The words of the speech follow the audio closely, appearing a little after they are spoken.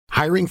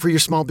Hiring for your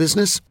small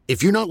business?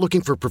 If you're not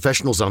looking for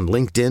professionals on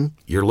LinkedIn,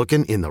 you're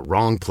looking in the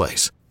wrong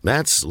place.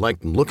 That's like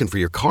looking for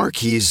your car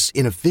keys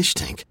in a fish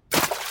tank.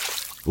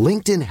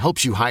 LinkedIn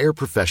helps you hire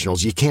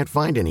professionals you can't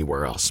find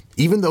anywhere else,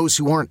 even those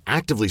who aren't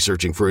actively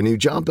searching for a new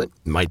job but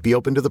might be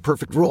open to the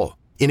perfect role.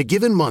 In a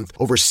given month,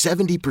 over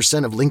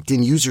 70% of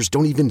LinkedIn users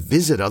don't even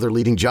visit other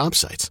leading job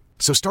sites.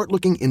 So start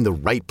looking in the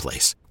right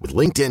place. With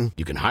LinkedIn,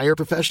 you can hire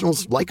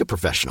professionals like a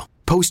professional.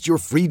 Post your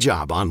free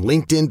job on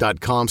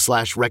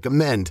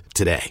linkedin.com/recommend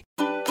today.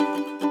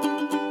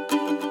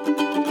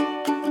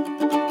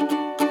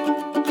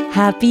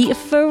 Happy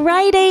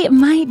Friday,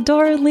 my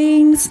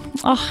darlings.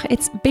 Oh,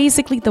 it's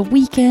basically the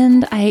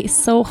weekend. I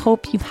so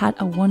hope you've had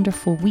a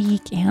wonderful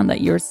week and that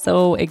you're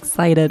so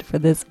excited for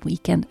this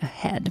weekend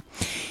ahead.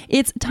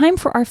 It's time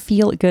for our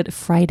Feel Good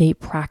Friday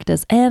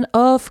practice. And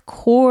of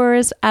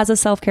course, as a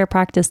self-care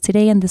practice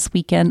today and this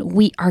weekend,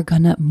 we are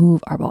gonna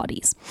move our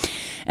bodies.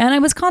 And I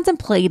was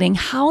contemplating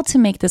how to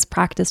make this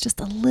practice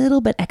just a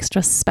little bit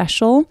extra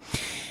special.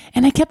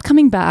 And I kept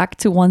coming back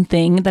to one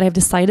thing that I've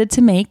decided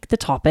to make the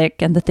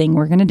topic and the thing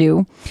we're going to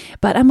do,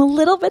 but I'm a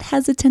little bit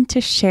hesitant to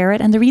share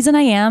it. And the reason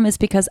I am is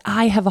because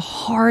I have a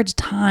hard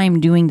time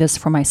doing this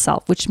for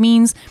myself, which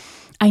means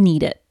I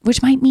need it,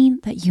 which might mean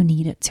that you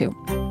need it too.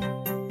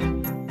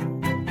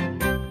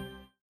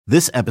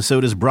 This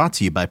episode is brought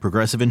to you by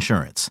Progressive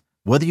Insurance.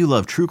 Whether you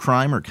love true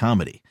crime or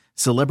comedy,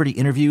 celebrity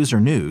interviews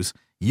or news,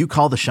 you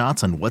call the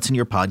shots on what's in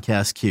your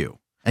podcast queue.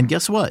 And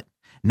guess what?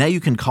 Now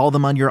you can call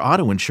them on your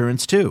auto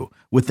insurance too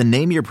with the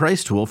Name Your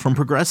Price tool from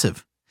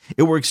Progressive.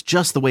 It works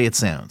just the way it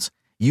sounds.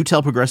 You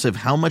tell Progressive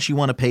how much you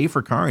want to pay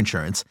for car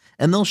insurance,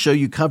 and they'll show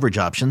you coverage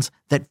options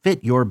that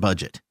fit your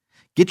budget.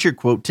 Get your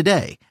quote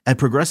today at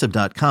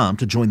Progressive.com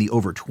to join the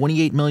over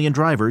 28 million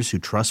drivers who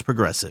trust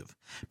Progressive.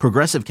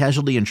 Progressive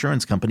Casualty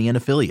Insurance Company and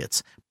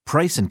Affiliates.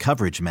 Price and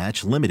coverage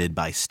match limited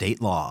by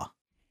state law.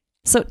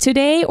 So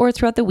today or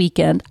throughout the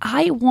weekend,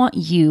 I want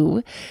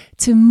you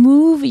to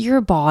move your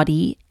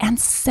body and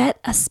set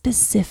a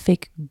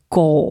specific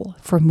goal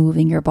for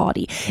moving your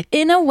body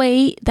in a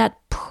way that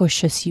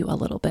pushes you a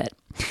little bit.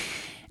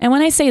 And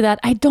when I say that,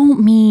 I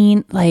don't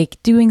mean like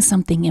doing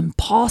something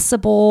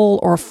impossible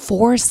or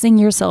forcing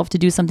yourself to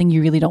do something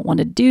you really don't want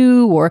to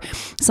do or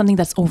something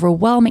that's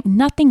overwhelming,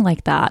 nothing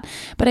like that.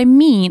 But I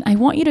mean, I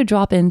want you to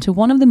drop into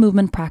one of the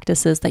movement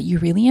practices that you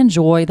really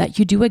enjoy, that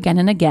you do again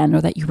and again, or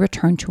that you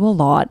return to a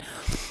lot.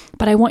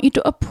 But I want you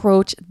to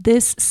approach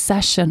this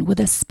session with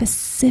a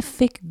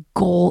specific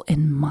goal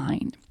in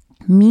mind,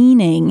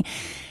 meaning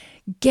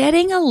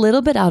getting a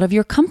little bit out of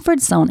your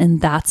comfort zone in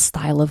that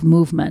style of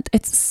movement.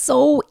 It's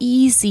so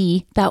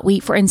easy that we,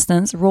 for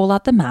instance, roll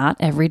out the mat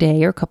every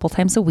day or a couple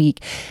times a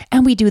week,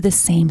 and we do the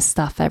same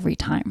stuff every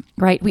time,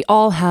 right? We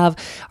all have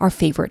our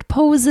favorite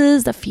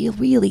poses that feel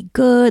really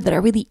good, that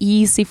are really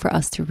easy for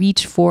us to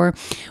reach for.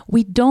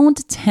 We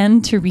don't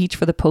tend to reach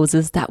for the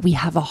poses that we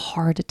have a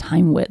hard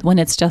time with when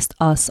it's just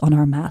us on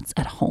our mats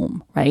at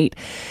home, right?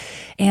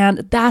 And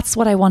that's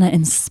what I want to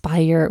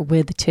inspire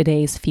with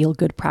today's feel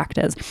good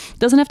practice. It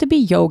doesn't have to be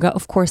yoga,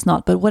 of course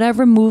not, but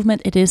whatever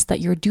movement it is that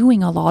you're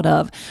doing a lot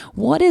of,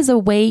 what is a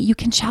way you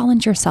can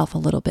challenge yourself a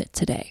little bit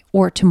today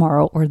or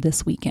tomorrow or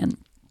this weekend?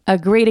 A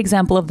great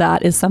example of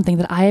that is something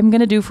that I am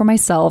going to do for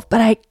myself,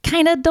 but I'm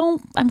kind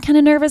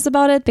of nervous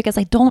about it because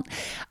I don't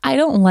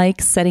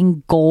like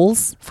setting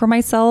goals for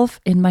myself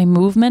in my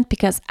movement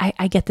because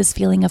I get this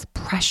feeling of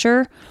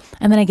pressure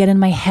and then I get in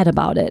my head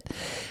about it.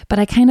 But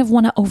I kind of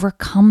want to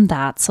overcome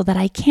that so that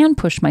I can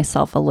push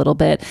myself a little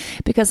bit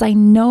because I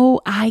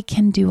know I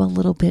can do a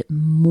little bit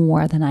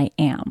more than I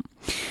am.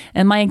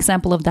 And my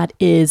example of that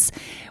is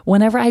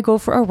whenever I go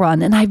for a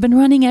run, and I've been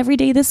running every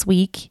day this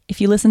week.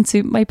 If you listen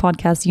to my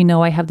podcast, you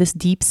know I have this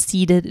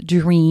deep-seated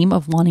dream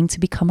of wanting to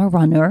become a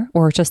runner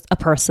or just a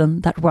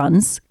person that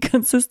runs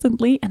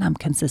consistently, and I'm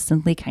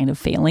consistently kind of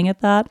failing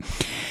at that.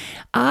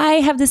 I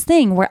have this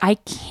thing where I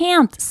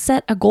can't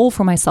set a goal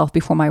for myself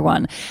before my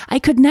run. I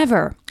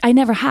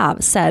never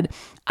have said,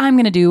 I'm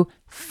going to do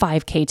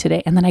 5K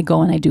today, and then I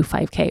go and I do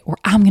 5K, or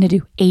I'm going to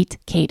do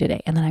 8K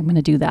today, and then I'm going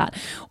to do that,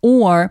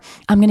 or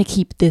I'm going to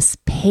keep this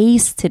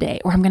pace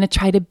today, or I'm going to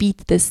try to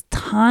beat this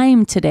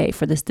time today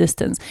for this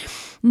distance.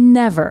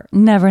 Never.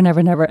 And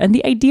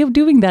the idea of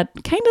doing that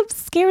kind of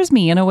scares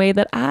me in a way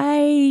that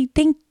I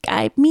think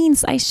it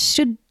means I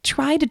should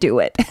try to do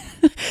it.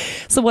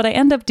 So what I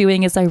end up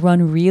doing is I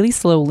run really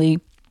slowly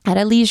at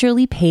a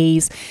leisurely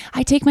pace.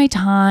 I take my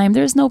time.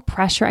 There's no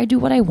pressure. I do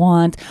what I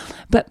want.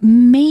 But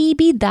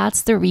maybe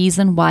that's the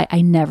reason why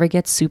I never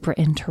get super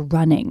into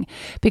running.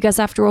 Because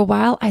after a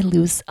while, I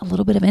lose a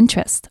little bit of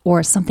interest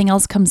or something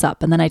else comes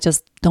up and then I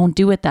just don't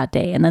do it that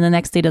day. And then the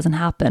next day doesn't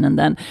happen. And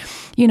then,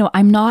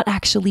 I'm not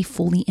actually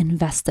fully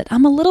invested.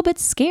 I'm a little bit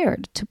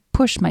scared to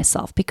push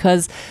myself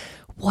because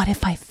what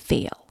if I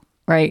fail?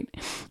 Right?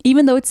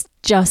 Even though it's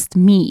just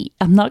me,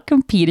 I'm not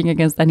competing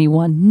against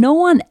anyone. No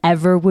one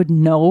ever would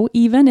know,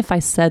 even if I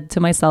said to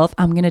myself,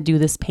 I'm going to do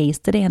this pace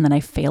today and then I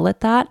fail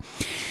at that.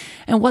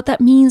 And what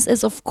that means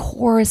is, of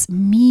course,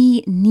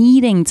 me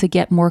needing to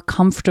get more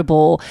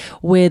comfortable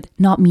with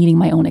not meeting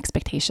my own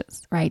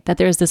expectations, right? That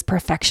there's this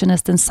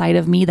perfectionist inside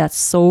of me that's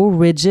so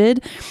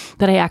rigid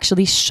that I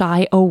actually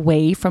shy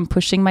away from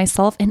pushing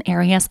myself in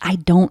areas I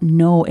don't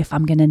know if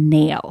I'm going to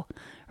nail.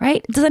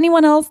 Right? Does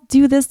anyone else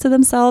do this to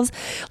themselves?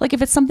 Like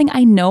if it's something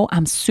I know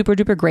I'm super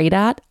duper great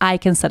at, I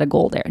can set a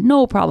goal there.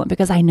 No problem,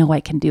 because I know I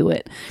can do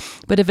it.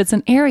 But if it's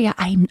an area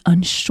I'm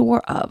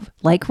unsure of,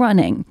 like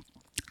running,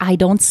 I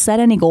don't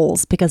set any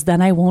goals because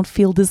then I won't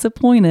feel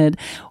disappointed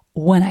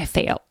when I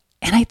fail.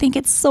 And I think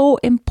it's so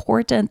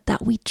important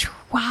that we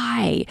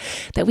try,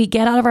 that we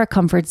get out of our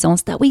comfort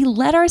zones, that we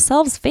let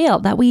ourselves fail,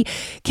 that we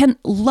can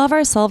love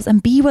ourselves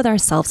and be with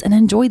ourselves and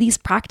enjoy these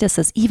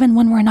practices, even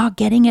when we're not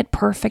getting it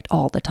perfect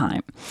all the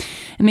time.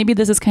 And maybe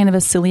this is kind of a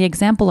silly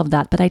example of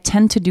that, but I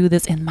tend to do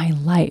this in my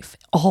life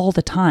all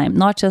the time,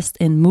 not just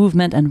in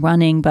movement and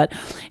running, but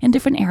in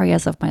different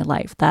areas of my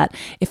life, that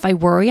if I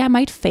worry I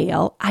might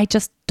fail, I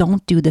just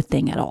don't do the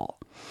thing at all.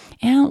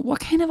 And what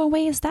kind of a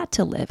way is that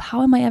to live?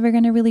 How am I ever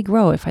going to really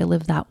grow if I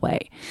live that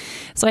way?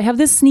 So I have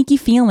this sneaky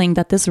feeling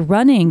that this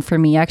running for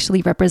me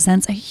actually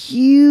represents a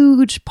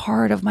huge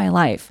part of my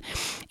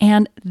life.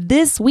 And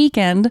this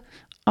weekend,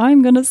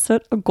 I'm going to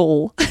set a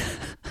goal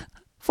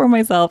for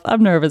myself.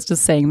 I'm nervous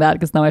just saying that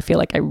because now I feel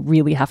like I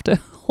really have to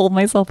hold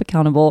myself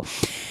accountable.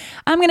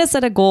 I'm going to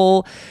set a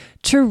goal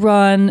to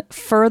run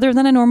further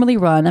than I normally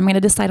run. I'm going to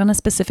decide on a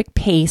specific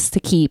pace to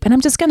keep. And I'm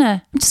just going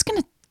to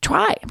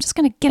try. I'm just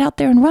going to get out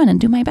there and run and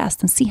do my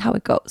best and see how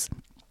it goes.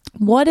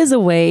 What is a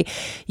way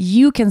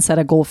you can set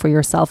a goal for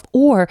yourself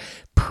or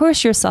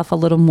push yourself a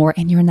little more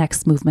in your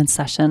next movement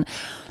session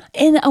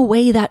in a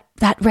way that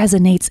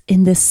resonates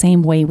in the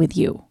same way with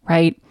you,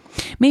 right?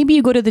 Maybe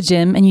you go to the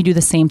gym and you do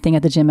the same thing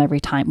at the gym every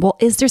time. Well,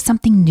 is there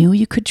something new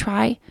you could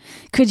try?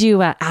 Could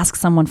you ask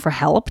someone for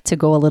help to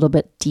go a little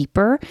bit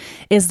deeper?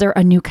 Is there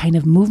a new kind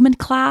of movement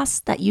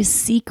class that you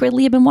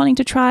secretly have been wanting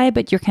to try,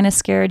 but you're kind of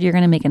scared you're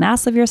going to make an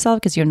ass of yourself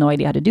because you have no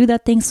idea how to do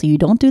that thing, so you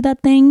don't do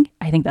that thing?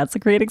 I think that's a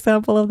great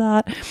example of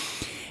that.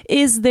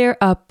 Is there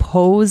a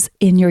pose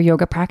in your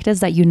yoga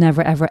practice that you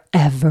never, ever,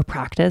 ever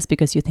practice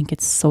because you think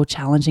it's so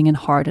challenging and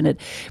hard and it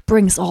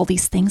brings all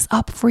these things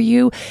up for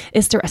you?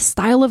 Is there a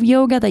style of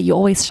yoga that you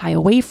always shy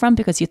away from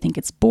because you think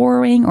it's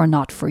boring or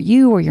not for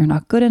you or you're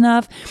not good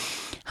enough?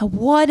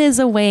 What is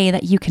a way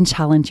that you can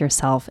challenge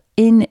yourself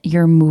in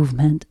your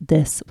movement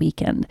this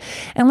weekend?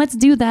 And let's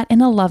do that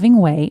in a loving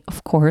way.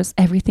 Of course,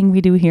 everything we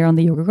do here on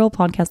the Yoga Girl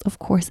podcast, of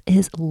course,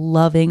 is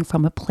loving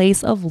from a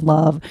place of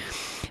love.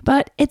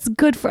 But it's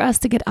good for us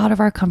to get out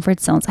of our comfort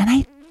zones. And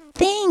I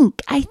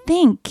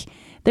think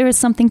there is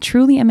something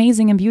truly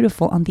amazing and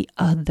beautiful on the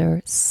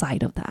other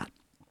side of that.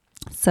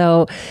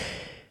 So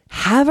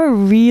have a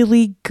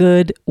really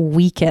good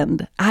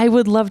weekend. I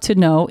would love to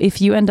know if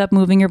you end up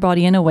moving your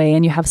body in a way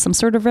and you have some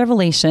sort of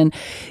revelation.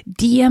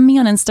 DM me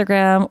on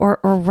Instagram or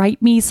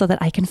write me so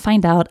that I can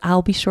find out.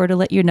 I'll be sure to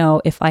let you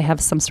know if I have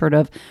some sort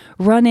of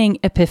running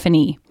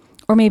epiphany.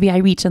 Or maybe I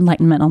reach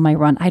enlightenment on my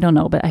run. I don't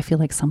know, but I feel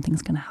like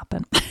something's going to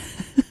happen.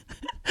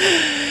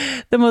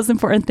 The most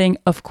important thing,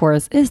 of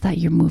course, is that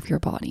you move your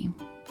body.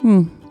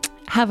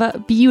 Have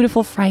a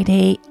beautiful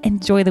Friday.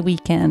 Enjoy the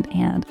weekend,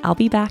 and I'll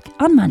be back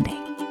on Monday.